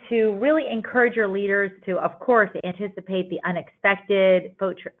want to really encourage your leaders to, of course, anticipate the unexpected,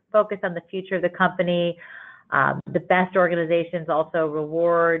 focus on the future of the company. The best organizations also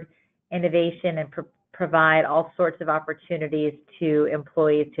reward innovation and provide all sorts of opportunities to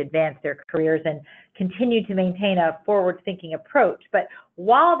employees to advance their careers and continue to maintain a forward-thinking approach. But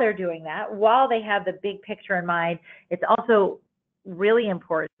while they're doing that, while they have the big picture in mind, it's also really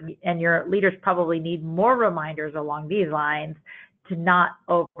important, and your leaders probably need more reminders along these lines, to not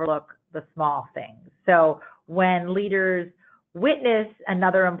overlook the small things. So when leaders witness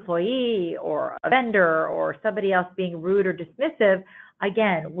another employee or a vendor or somebody else being rude or dismissive,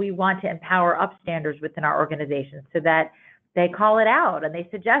 again, we want to empower upstanders within our organization so that they call it out and they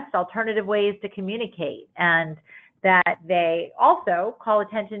suggest alternative ways to communicate, and that they also call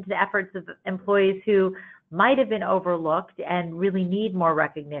attention to the efforts of employees who might have been overlooked and really need more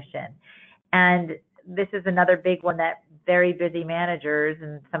recognition. And this is another big one that very busy managers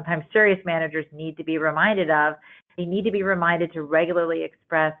and sometimes serious managers need to be reminded of. They need to be reminded to regularly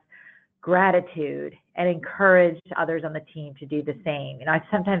express gratitude and encourage others on the team to do the same. You know, I've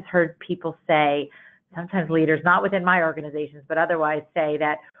sometimes heard people say, sometimes leaders, not within my organizations, but otherwise say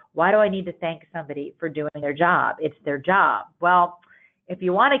that, why do I need to thank somebody for doing their job? It's their job. Well, if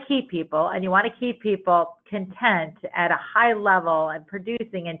you want to keep people and you want to keep people content at a high level and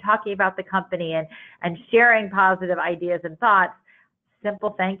producing and talking about the company and sharing positive ideas and thoughts,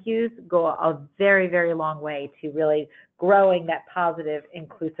 simple thank yous go a very, very long way to really growing that positive,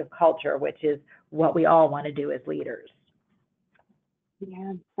 inclusive culture, which is what we all want to do as leaders.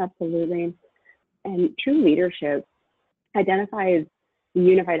 Yeah, absolutely. And true leadership identifies the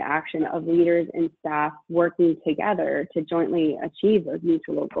unified action of leaders and staff working together to jointly achieve those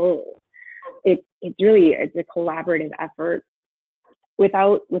mutual goals. It's a collaborative effort.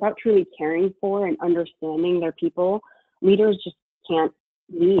 Without truly caring for and understanding their people, leaders just can't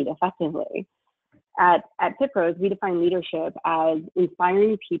lead effectively. At FitPros, we define leadership as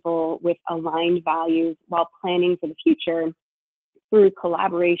inspiring people with aligned values while planning for the future through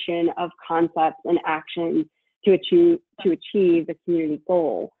collaboration of concepts and actions to achieve the community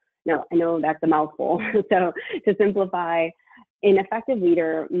goal. Now, I know that's a mouthful. So to simplify, an effective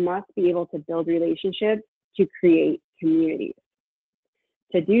leader must be able to build relationships to create communities.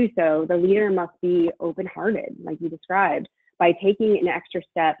 To do so, the leader must be open-hearted, like you described, by taking an extra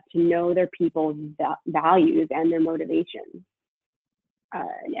step to know their people's values and their motivations.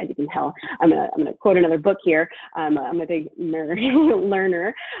 As you can tell, I'm gonna quote another book here. I'm a big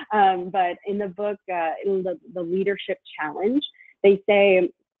learner, but in the book, the Leadership Challenge, they say,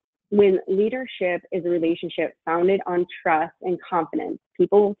 when leadership is a relationship founded on trust and confidence,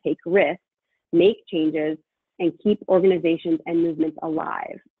 people will take risks, make changes, and keep organizations and movements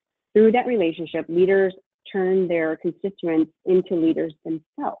alive. Through that relationship, leaders turn their constituents into leaders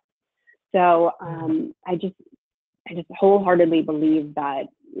themselves. So I just wholeheartedly believe that,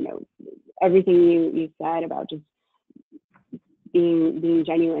 you know, everything you said about just being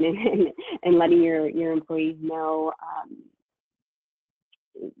genuine and letting your employees know,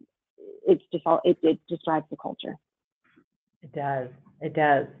 it just drives the culture. It does.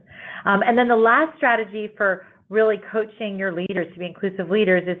 And then the last strategy for really coaching your leaders to be inclusive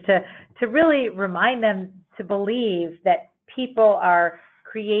leaders is to really remind them to believe that people are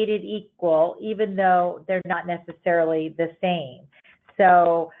created equal, even though they're not necessarily the same.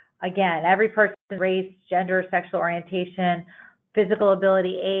 So again, every person, race, gender, sexual orientation, physical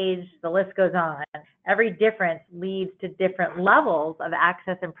ability, age, the list goes on. Every difference leads to different levels of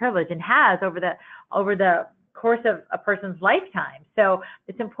access and privilege, and has over the course of a person's lifetime. So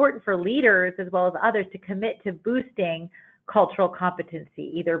it's important for leaders as well as others to commit to boosting cultural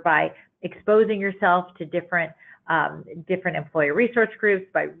competency, either by exposing yourself to different employee resource groups,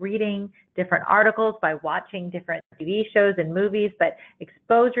 by reading different articles, by watching different TV shows and movies, but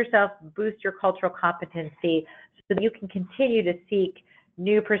expose yourself, boost your cultural competency so that you can continue to seek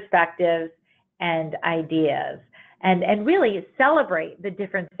new perspectives and ideas. And really celebrate the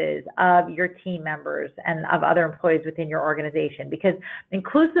differences of your team members and of other employees within your organization, because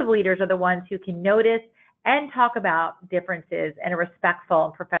inclusive leaders are the ones who can notice and talk about differences in a respectful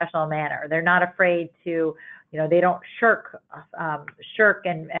and professional manner. They're not afraid to, they don't shirk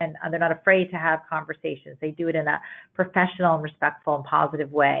and they're not afraid to have conversations. They do it in a professional and respectful and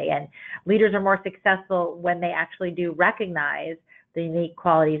positive way. And leaders are more successful when they actually do recognize the unique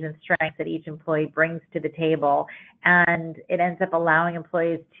qualities and strengths that each employee brings to the table. And it ends up allowing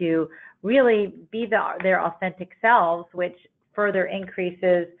employees to really be their authentic selves, which further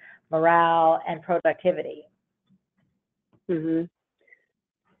increases morale and productivity. Mm-hmm.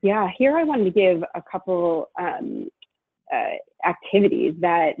 Yeah, here I wanted to give a couple activities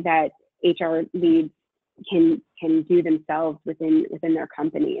that HR leads can do themselves within their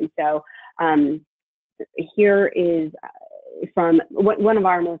company. And so here is from one of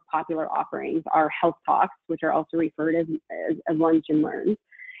our most popular offerings are health talks, which are also referred as lunch and learns.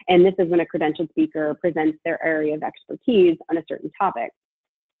 And this is when a credentialed speaker presents their area of expertise on a certain topic.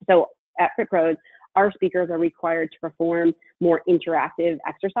 So at FitPros, our speakers are required to perform more interactive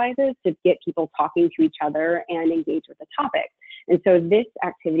exercises to get people talking to each other and engage with the topic. And so this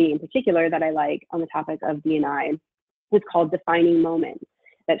activity in particular that I like on the topic of D&I is called Defining Moments.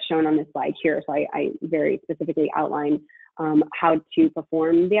 That's shown on this slide here. So I very specifically outline how to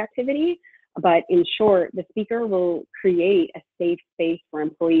perform the activity. But in short, the speaker will create a safe space for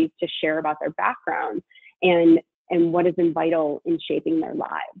employees to share about their background and what has been vital in shaping their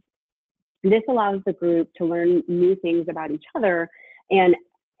lives. This allows the group to learn new things about each other, and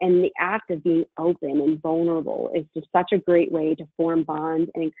the act of being open and vulnerable is just such a great way to form bonds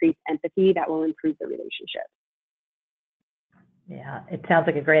and increase empathy that will improve the relationship. Yeah, it sounds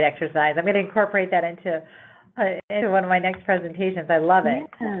like a great exercise. I'm going to incorporate that into one of my next presentations. I love it.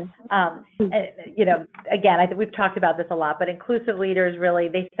 Yeah. Again, I think we've talked about this a lot, but inclusive leaders really,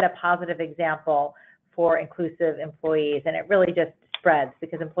 they set a positive example for inclusive employees, and it really just spreads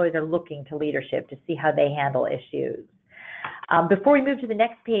because employees are looking to leadership to see how they handle issues. Before we move to the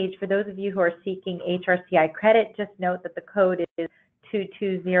next page, for those of you who are seeking HRCI credit, just note that the code is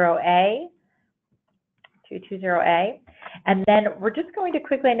 220A. 220A. And then we're just going to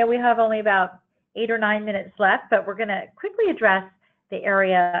quickly, I know we have only about 8 or 9 minutes left, but we're going to quickly address the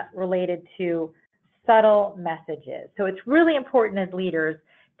area related to subtle messages. So it's really important as leaders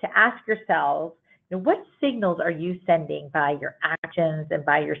to ask yourselves, what signals are you sending by your actions and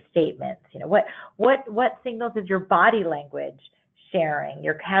by your statements? What signals is your body language sharing,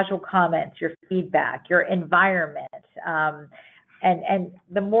 your casual comments, your feedback, your environment? And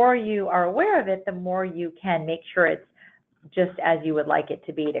the more you are aware of it, the more you can make sure it's just as you would like it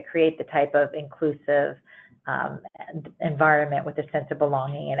to be to create the type of inclusive environment with a sense of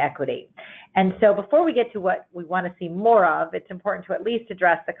belonging and equity. And so before we get to what we want to see more of, it's important to at least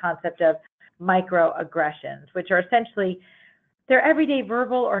address the concept of microaggressions, which are essentially they're everyday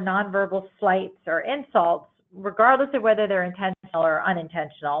verbal or nonverbal slights or insults, regardless of whether they're intentional or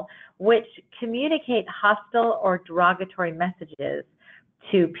unintentional, which communicate hostile or derogatory messages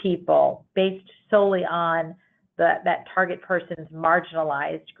to people based solely on that target person's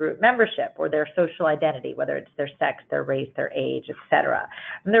marginalized group membership or their social identity, whether it's their sex, their race, their age, etc.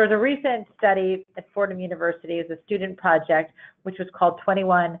 And there was a recent study at Fordham University, it was a student project, which was called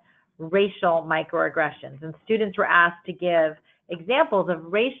 21 Racial Microaggressions. And students were asked to give examples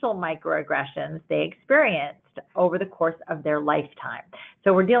of racial microaggressions they experienced over the course of their lifetime.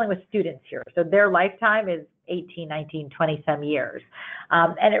 So we're dealing with students here. So their lifetime is 18, 19, 20 some years.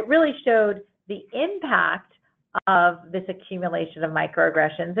 And it really showed the impact of this accumulation of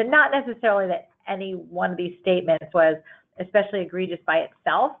microaggressions, and not necessarily that any one of these statements was especially egregious by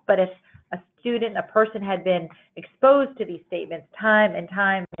itself, but if a student, a person had been exposed to these statements time and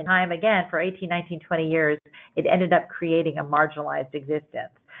time and time again for 18, 19, 20 years, it ended up creating a marginalized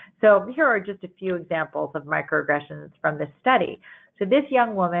existence. So here are just a few examples of microaggressions from this study. So this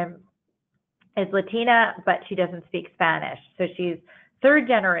young woman is Latina, but she doesn't speak Spanish. So she's third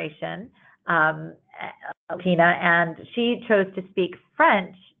generation Latina, and she chose to speak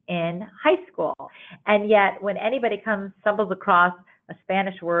French in high school. And yet when anybody stumbles across a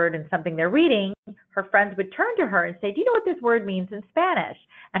Spanish word and something they're reading, her friends would turn to her and say, do you know what this word means in Spanish?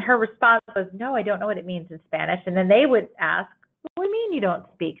 And her response was, no, I don't know what it means in Spanish. And then they would ask, what do you mean you don't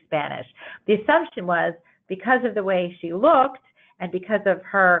speak Spanish? The assumption was because of the way she looked and because of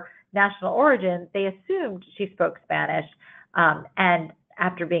her national origin, they assumed she spoke Spanish. And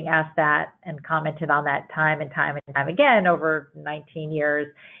after being asked that and commented on that time and time and time again over 19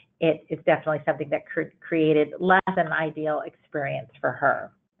 years, it is definitely something that created less than an ideal experience for her.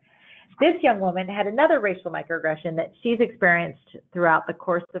 This young woman had another racial microaggression that she's experienced throughout the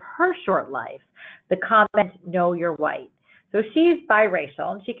course of her short life, the comment, no, you're white. So she's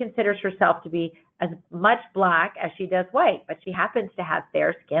biracial, and she considers herself to be as much Black as she does white, but she happens to have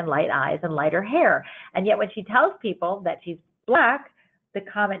fair skin, light eyes, and lighter hair. And yet when she tells people that she's Black, the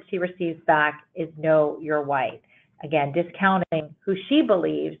comment she receives back is, no, you're white. Again, discounting who she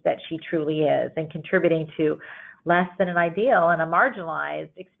believes that she truly is and contributing to less than an ideal and a marginalized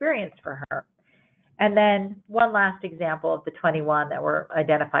experience for her. And then one last example of the 21 that were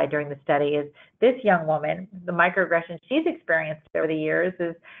identified during the study is this young woman, the microaggression she's experienced over the years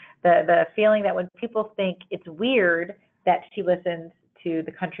is the feeling that when people think it's weird that she listens to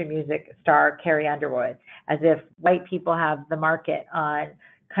the country music star Carrie Underwood, as if white people have the market on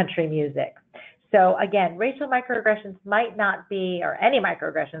country music. So again, racial microaggressions might not be, or any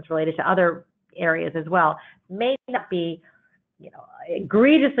microaggressions related to other areas as well, may not be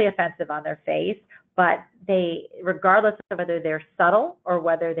egregiously offensive on their face, but they, regardless of whether they're subtle or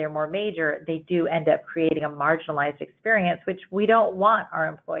whether they're more major, they do end up creating a marginalized experience, which we don't want our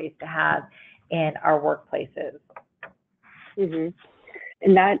employees to have in our workplaces. Mm-hmm.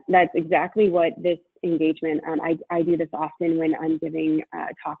 And that's exactly what this engagement, I do this often when I'm giving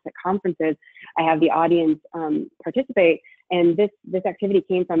talks at conferences. I have the audience participate, and this activity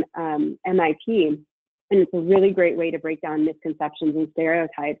came from MIT, and it's a really great way to break down misconceptions and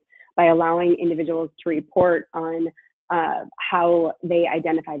stereotypes by allowing individuals to report on how they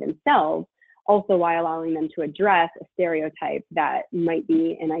identify themselves, also while allowing them to address a stereotype that might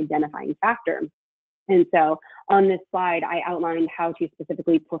be an identifying factor. And so on this slide, I outlined how to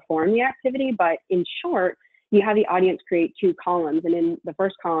specifically perform the activity, but in short, you have the audience create two columns. And in the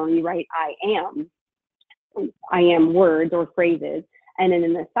first column, you write I am words or phrases. And then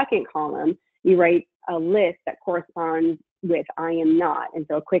in the second column, you write a list that corresponds with I am not. And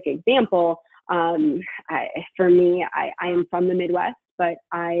so a quick example, for me, I am from the Midwest, but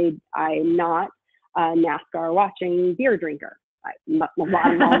I'm not a NASCAR watching beer drinker. All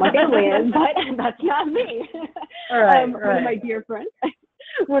my family is, but that's not me. One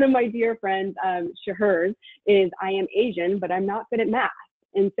of my dear friends, Shahur's, is I am Asian, but I'm not good at math.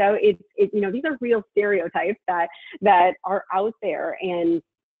 And so it's these are real stereotypes that are out there, and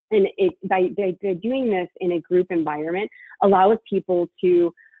by doing this in a group environment allows people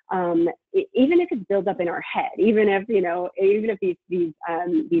to even if it's built up in our head, even if these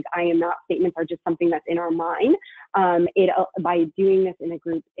I am not statements are just something that's in our mind, by doing this in a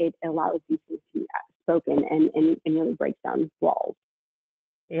group, it allows these things to be spoken and really breaks down walls.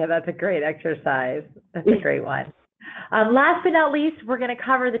 Yeah, that's a great exercise. That's a great one. Last but not least, we're going to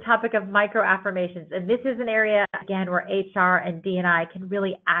cover the topic of micro affirmations, and this is an area again where HR and D&I can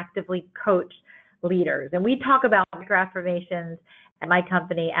really actively coach leaders. And we talk about micro affirmations at my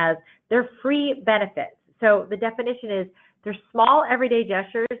company as they're free benefits. So the definition is they're small everyday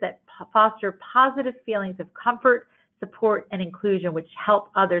gestures that foster positive feelings of comfort, support, and inclusion, which help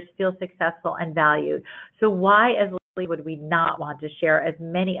others feel successful and valued. So why, as Lindsay, would we not want to share as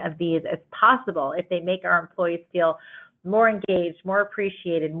many of these as possible if they make our employees feel more engaged, more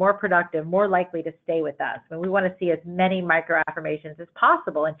appreciated, more productive, more likely to stay with us? And we want to see as many micro affirmations as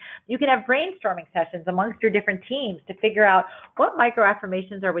possible. And you can have brainstorming sessions amongst your different teams to figure out what micro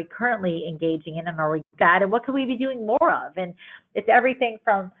affirmations are we currently engaging in and are we good, and what could we be doing more of? And it's everything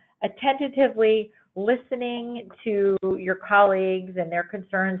from attentively listening to your colleagues and their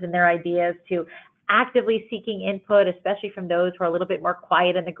concerns and their ideas to actively seeking input, especially from those who are a little bit more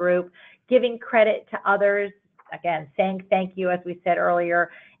quiet in the group, giving credit to others, again, saying thank you, as we said earlier,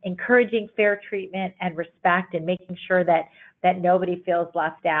 encouraging fair treatment and respect, and making sure that nobody feels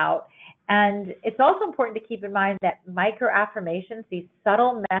left out. And it's also important to keep in mind that micro affirmations, these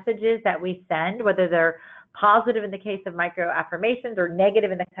subtle messages that we send, whether they're positive in the case of micro affirmations or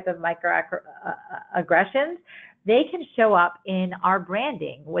negative in the type of micro aggressions, they can show up in our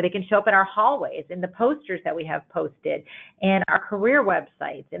branding, where they can show up in our hallways, in the posters that we have posted, in our career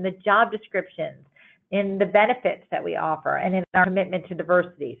websites, in the job descriptions, in the benefits that we offer, and in our commitment to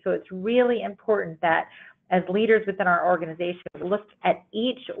diversity. So it's really important that as leaders within our organization, we look at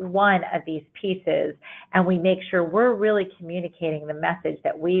each one of these pieces and we make sure we're really communicating the message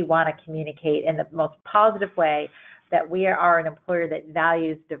that we want to communicate in the most positive way, that we are an employer that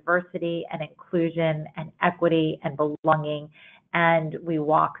values diversity and inclusion and equity and belonging, and we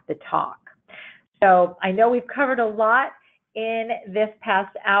walk the talk. So I know we've covered a lot in this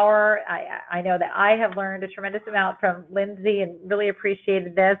past hour. I know that I have learned a tremendous amount from Lindsay and really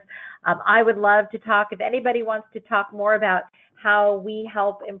appreciated this. I would love to talk, if anybody wants to talk more about how we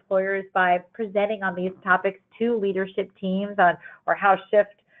help employers by presenting on these topics to leadership teams, or how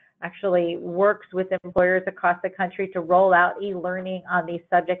Shift actually works with employers across the country to roll out e-learning on these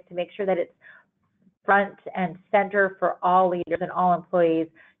subjects to make sure that it's front and center for all leaders and all employees,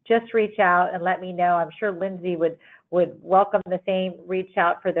 just reach out and let me know. I'm sure Lindsay would welcome the same reach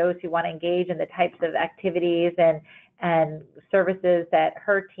out for those who want to engage in the types of activities and services that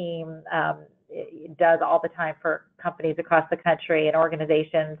her team does all the time for companies across the country and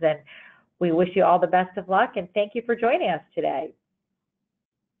organizations. And we wish you all the best of luck, and thank you for joining us today.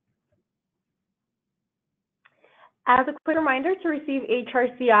 As a quick reminder, to receive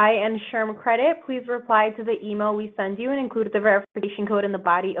HRCI and SHRM credit, please reply to the email we send you and include the verification code in the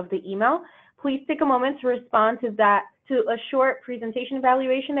body of the email. Please take a moment to respond to a short presentation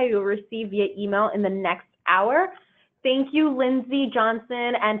evaluation that you will receive via email in the next hour. Thank you, Lindsay,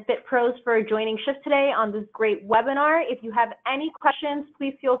 Johnson, and FitPros for joining Shift today on this great webinar. If you have any questions,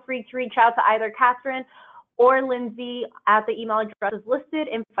 please feel free to reach out to either Katherin or Lindsay at the email addresses listed,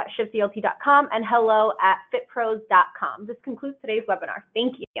 info@shiftdlt.com and hello@fitpros.com. This concludes today's webinar.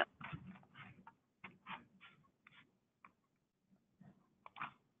 Thank you.